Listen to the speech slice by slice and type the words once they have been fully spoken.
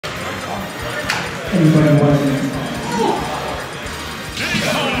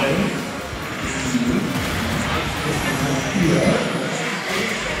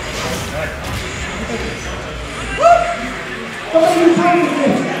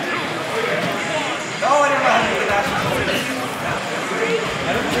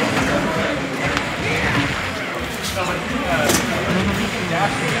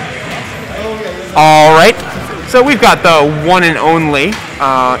All right, so we've got the one and only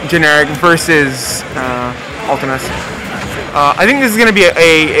generic versus Alternis. I think this is going to be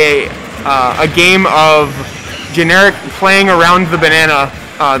a game of generic playing around the banana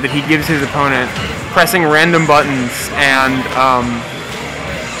that he gives his opponent, pressing random buttons, and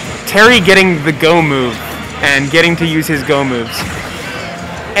Terry getting the go move and getting to use his go moves.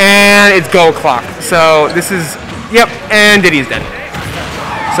 And it's go clock. So this is, yep, and Diddy's dead.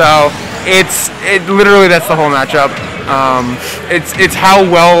 So literally that's the whole matchup. It's how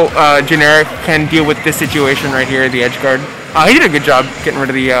well generic can deal with this situation right here, the edge guard. He did a good job getting rid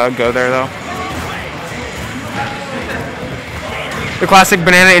of the go there though. The classic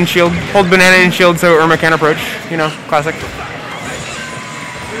banana in shield. Hold banana in shield so Irma can't approach. You know, classic.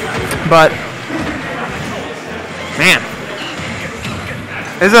 But man,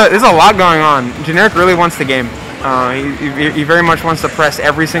 there's a lot going on. Generic really wants the game. He very much wants to press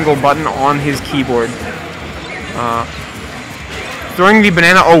every single button on his keyboard. Throwing the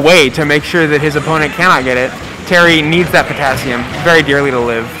banana away to make sure that his opponent cannot get it. Terry needs that potassium very dearly to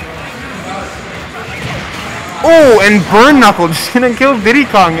live. Oh, and Burn Knuckle just gonna kill Diddy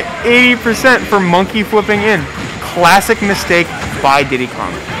Kong 80% for monkey flipping in. Classic mistake by Diddy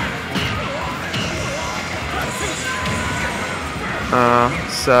Kong.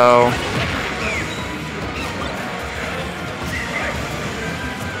 So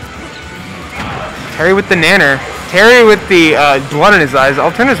Terry with the nanner. Terry with the blood in his eyes.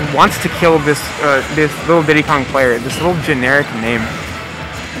 Alternis wants to kill this this little Diddy Kong player, this little generic name.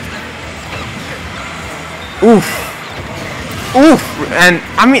 Oof. Oof. And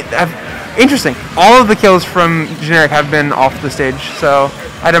I mean, interesting. All of the kills from generic have been off the stage, so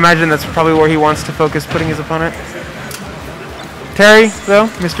I'd imagine that's probably where he wants to focus putting his opponent. Terry, though,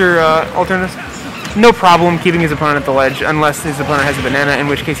 Mr. Alternis, no problem keeping his opponent at the ledge unless his opponent has a banana, in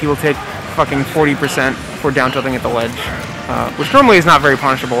which case he will take fucking 40% for down tilting at the ledge, which normally is not very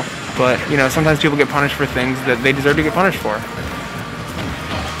punishable, but you know, sometimes people get punished for things that they deserve to get punished for.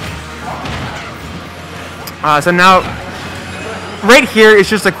 So now, right here is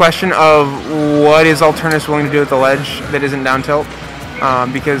just a question of what is Alternis willing to do at the ledge that isn't down tilt,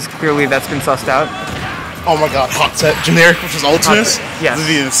 because clearly that's been sussed out. Oh my god, hot set. Generic versus Alternis? Yes. This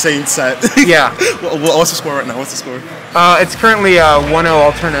is an insane set. Yeah. What's the score right now? What's the score? It's currently 1-0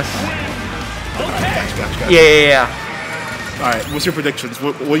 Alternis. Gotcha. Yeah. Alright, what's your predictions?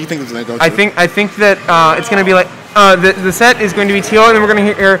 What do you think it's going to go to? I think that it's going to be like, the set is going to be teal, and then we're going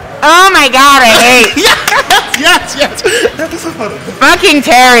to hear, oh my god, I hate. Yes. Fucking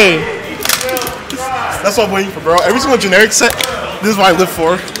Terry. That's what I'm waiting for, bro. Every single generic set, this is what I live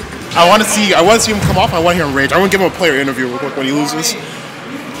for. I want to see him come off. I want to hear him rage. I want to give him a player interview real quick when he loses.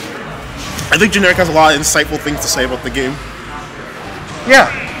 I think generic has a lot of insightful things to say about the game. Yeah.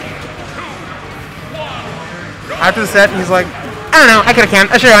 After the set, he's like, I don't know, I could have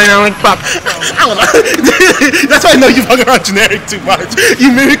canned. Sure, I know, like, fuck. I don't know. That's why I know you fuck around generic too much.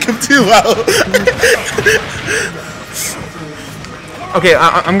 You mimic him too well. Okay,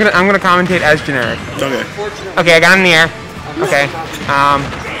 I'm gonna commentate as generic. Okay, I got him in the air. Okay.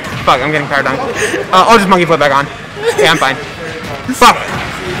 Fuck, I'm getting power dunked. I'll just monkey flip back on. Yeah, I'm fine. Fuck.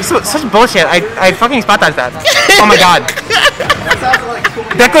 Such bullshit. I fucking spot dodged that. Oh my god.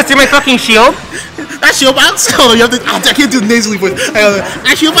 That goes through my fucking shield? That shield bounce? Oh, you have to. I can't do nasally voice.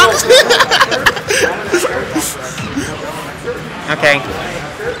 That shield bounce? Okay.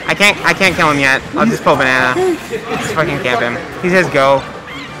 I can't kill him yet. I'll just pull banana. Just fucking camp him. He says go.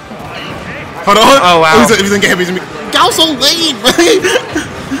 Hold on. Oh wow. He's gonna get him. Go so late, man.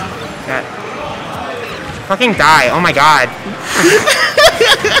 God. Fucking die. Oh my god.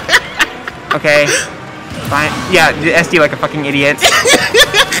 Okay. Fine. Yeah, SD like a fucking idiot.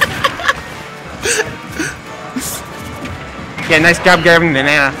 Yeah, nice job grabbing the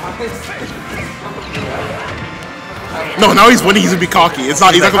banana. No, now he's winning. He's gonna be cocky. He's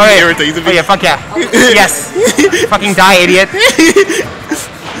not gonna be irritated. Oh yeah, fuck yeah. Yes. Fucking die, idiot.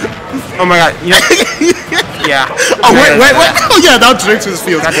 Oh my god. Yeah. Oh wait. Oh yeah, now Drake's his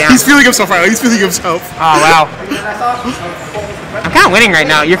feels. He's feeling himself right now. He's feeling himself. Oh wow. I'm kind of winning right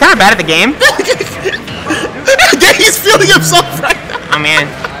now. You're kind of bad at the game. Yeah, he's feeling himself right now. Oh man.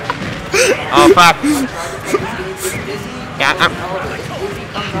 Oh fuck. Yeah.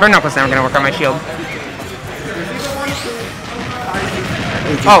 Burn Knuckles now. I'm gonna work on my shield.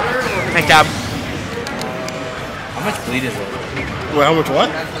 Oh, nice job. How much bleed is it? Wait, how much what?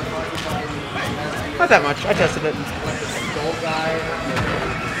 Not that much. I tested it.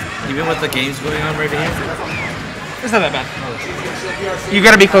 Even with the games going on right here? It's not that bad. You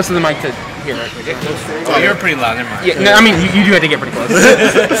gotta be close to the mic to hear it. Oh, you're pretty loud. Never mind. Yeah, no, I mean, you do have to get pretty close.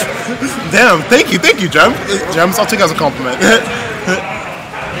 Damn, thank you, Gem. Gems, I'll take it as a compliment.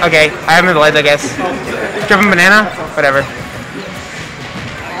 Okay, I have him in the legs, I guess. Jumping banana? Whatever.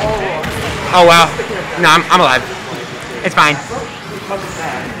 Oh, wow. No, I'm alive. It's fine.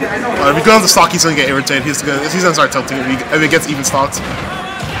 If he goes on the stock, he's gonna get irritated. He's gonna start tilting if he gets even stocked.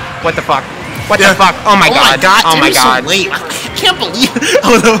 What the fuck? What the fuck? Oh my god. Oh my god. So late. I can't believe it.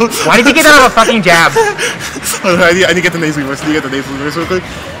 Oh no. Why did you get out of a fucking jab? I need to get the nasal reverse. Real quick.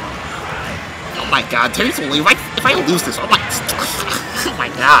 Oh my god, Terry's so late. If I lose this, oh my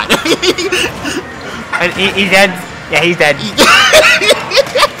god. He's dead? Yeah, he's dead.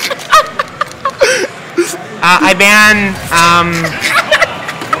 I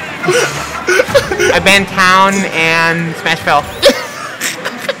ban Town and Smash Fell.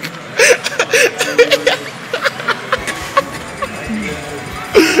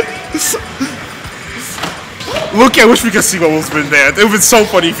 Look, I wish we could see what was been there. It would have been so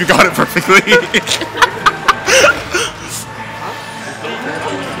funny if you got it perfectly.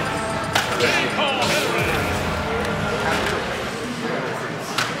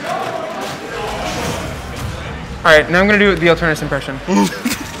 Alright, now I'm gonna do the Alternis impression.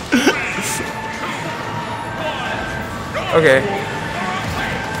 Okay.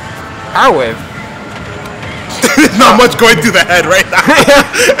 Power Wave. Not much going through the head right now.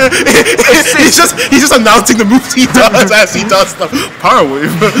 he's just announcing the moves he does as he does stuff. Power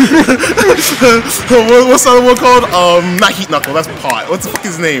Wave. What's the other one called? Not Heat Knuckle. That's Pot. What's the fuck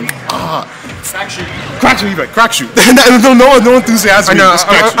his name? Crack Shoot. Crack Shoot. Right. Crack Shoot. no enthusiasm. I know.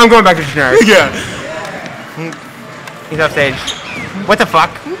 I'm going back to generic. Yeah. He's off stage. What the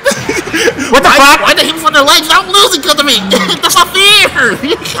fuck? What the fuck? Why they hit from their legs? Don't lose it to me. That's not fair.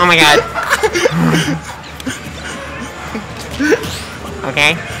 Oh my god.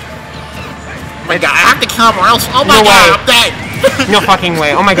 Okay. Oh my god, I have to kill him or else. Oh my god, I'm dead. No fucking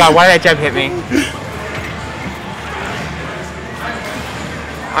way. Oh my god, why did that jab hit me?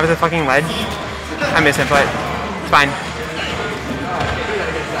 I was a fucking ledge. I missed input. It's fine.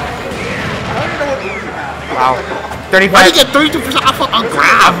 Wow. 35. Why did you get 32% off of a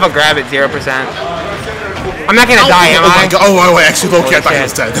grab? Off of a grab at 0%. I'm not gonna die, am I? Oh my god. Oh wait, actually, low-key, I thought he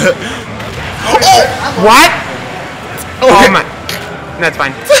was dead. Oh! What? Oh my. That's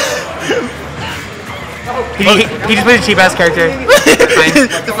fine. He just played a cheap ass character. That's fine.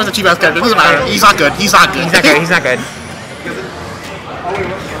 This was a cheap ass character. Doesn't matter. He's not good. He's not good. He's not good. He's not good.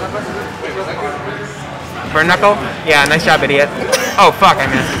 Burn knuckle? Yeah, nice job, idiot. Oh fuck, I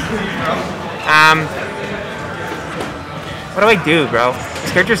missed. What do I do, bro?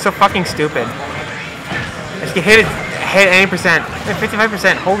 This character's so fucking stupid. I just get hit any percent.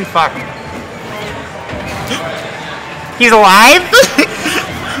 55%. Holy fuck. He's alive?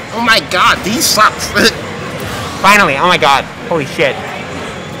 Oh my god, these sucks. Finally, oh my god. Holy shit.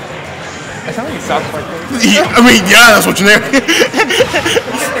 That sounds like a South Park thing. I mean, yeah, that's what you're there.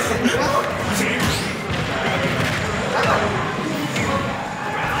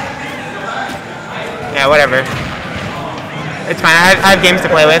 Yeah, whatever. It's fine. I have games to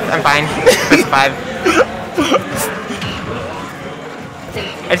play with. I'm fine. That's 5.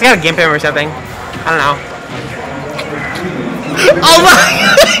 I just gotta gimp him or something. I don't know. Oh my!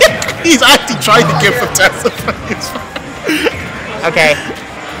 He's actually trying to give him testify. Okay.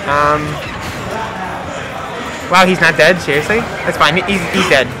 Wow, he's not dead? Seriously? That's fine. He's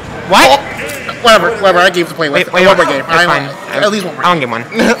dead. What? Oh, whatever. I gave to play with. Wait, one more game. That's fine. At least one more. I won't get one.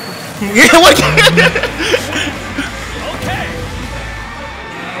 Yeah, what?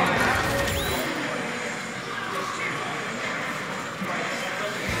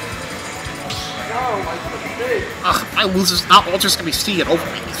 I lose this. Now Ultra's gonna be seeing over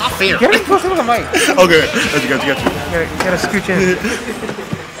me. It's not fair. Get close to the mic. Okay, got you. You gotta scooch in.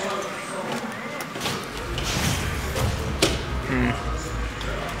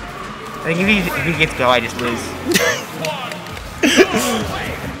 I think if he gets go, I just lose.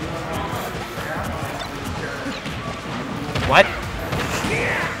 What?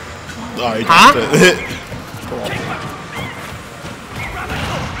 Huh?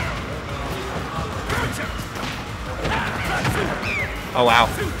 Oh wow.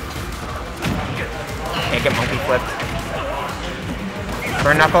 Can't get monkey flipped.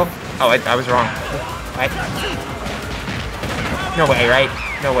 Burn knuckle? Oh, I was wrong. What? No way, right?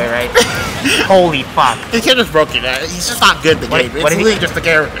 No way, right? Holy fuck. His character's broken. He's just not good at the What- game. what It's did he- literally just the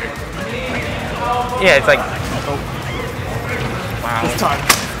character. Yeah, it's like. Oh. Wow. It's time.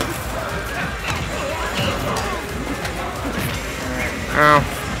 Oh.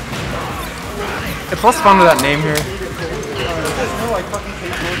 It's less fun with that name here.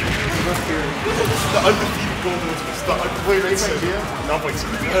 The undefeated golden was the undefeated Sim. No, I'm playing Sim.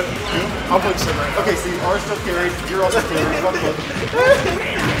 I'm playing Sim right now. Okay, so you are still carried, you're also carried.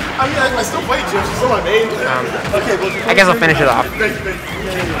 I mean, I still play Jim. She's still my main. Okay, well, I guess I'll finish it off. Thank you.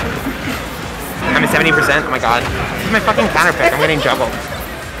 I'm at 70%. Oh my god. This is my fucking counter pick. I'm getting juggled.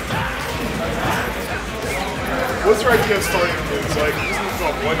 What's your idea of starting games? Like, just move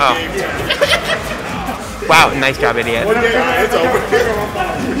on one Oh. game. Wow, nice job, idiot. One game, it's over.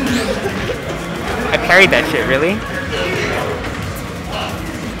 I parried that shit, really?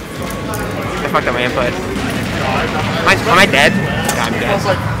 I fucked up my input. Am I dead? Yeah, I'm dead.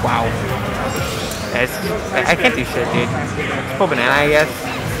 Wow. I can't do shit, dude. Just pull banana, I guess.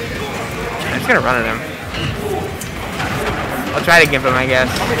 I'm just gonna run at him. I'll try to give him, I guess.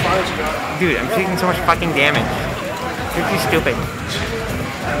 Dude, I'm taking so much fucking damage. You're too stupid.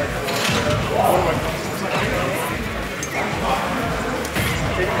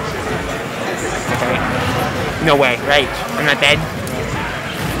 Okay. No way, right? I'm not dead.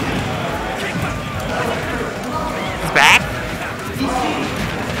 It's back?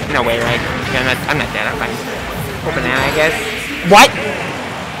 No way, right? Yeah, I'm not dead, I'm fine. Pull banana, I guess. What?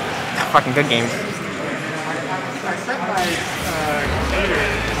 Fucking good game.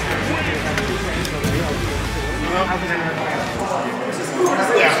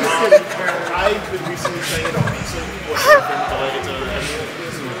 Yeah, I've been recently playing it on PC before related to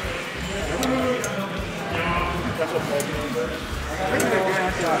that's what Paul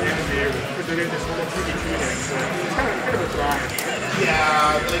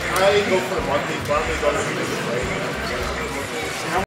yeah, like I go for the monthly, but I'm going to go